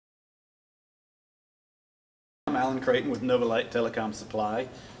Alan Creighton with NovaLight Telecom Supply.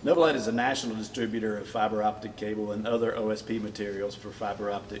 NovaLight is a national distributor of fiber optic cable and other OSP materials for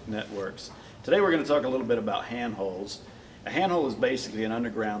fiber optic networks. Today we're going to talk a little bit about handholes. A handhole is basically an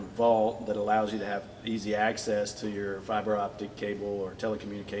underground vault that allows you to have easy access to your fiber optic cable or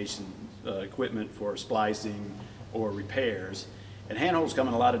telecommunication equipment for splicing or repairs. And handholes come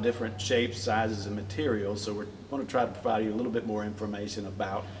in a lot of different shapes, sizes, and materials, so we're going to try to provide you a little bit more information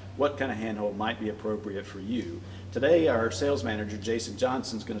about what kind of handhole might be appropriate for you. Today our sales manager Jason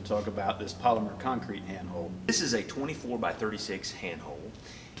Johnson is going to talk about this polymer concrete handhole. This is a 24 by 36 handhole.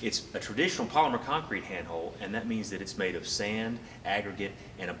 It's a traditional polymer concrete handhole, and that means that it's made of sand, aggregate,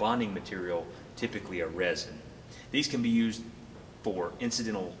 and a bonding material, typically a resin. These can be used for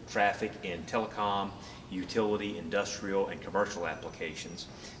incidental traffic in telecom, utility, industrial, and commercial applications.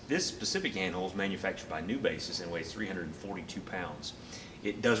 This specific handhole is manufactured by New Basis and weighs 342 pounds.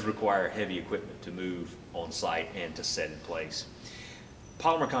 It does require heavy equipment to move on site and to set in place.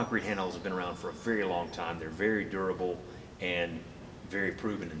 Polymer concrete handholds have been around for a very long time. They're very durable and very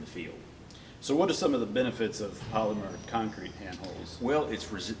proven in the field. So what are some of the benefits of polymer concrete handholes? Well, it's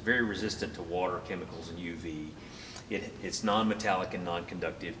very resistant to water, chemicals, and UV. It's non-metallic and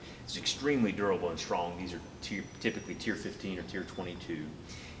non-conductive. It's extremely durable and strong. These are typically tier 15 or tier 22.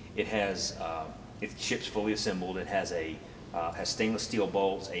 It ships fully assembled. It has stainless steel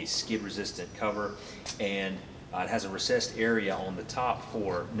bolts, a skid-resistant cover, and it has a recessed area on the top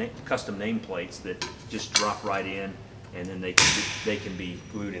for custom nameplates that just drop right in, and then they can be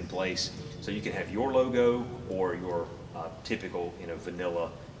glued in place. So you can have your logo or your typical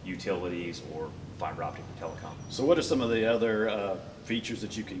vanilla utilities or fiber optic or telecom. So what are some of the other features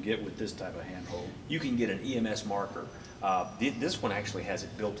that you can get with this type of handhole? You can get an EMS marker. This one actually has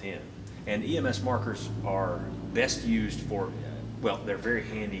it built in. And EMS markers are best used for, well, they're very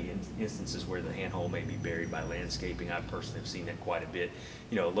handy in instances where the handhole may be buried by landscaping. I personally have seen that quite a bit.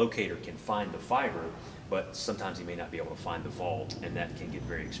 A locator can find the fiber, but sometimes he may not be able to find the vault, and that can get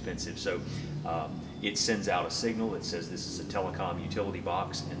very expensive. So it sends out a signal that says this is a telecom utility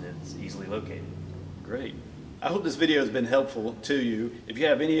box, and then it's easily located. Great. I hope this video has been helpful to you. If you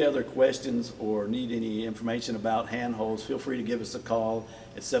have any other questions or need any information about handholes, feel free to give us a call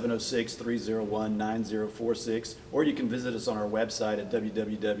at 706-301-9046, or you can visit us on our website at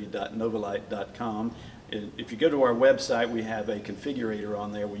www.novalight.com. If you go to our website, we have a configurator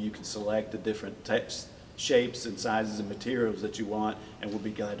on there where you can select the different shapes and sizes and materials that you want, and we'll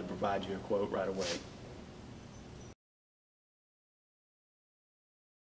be glad to provide you a quote right away.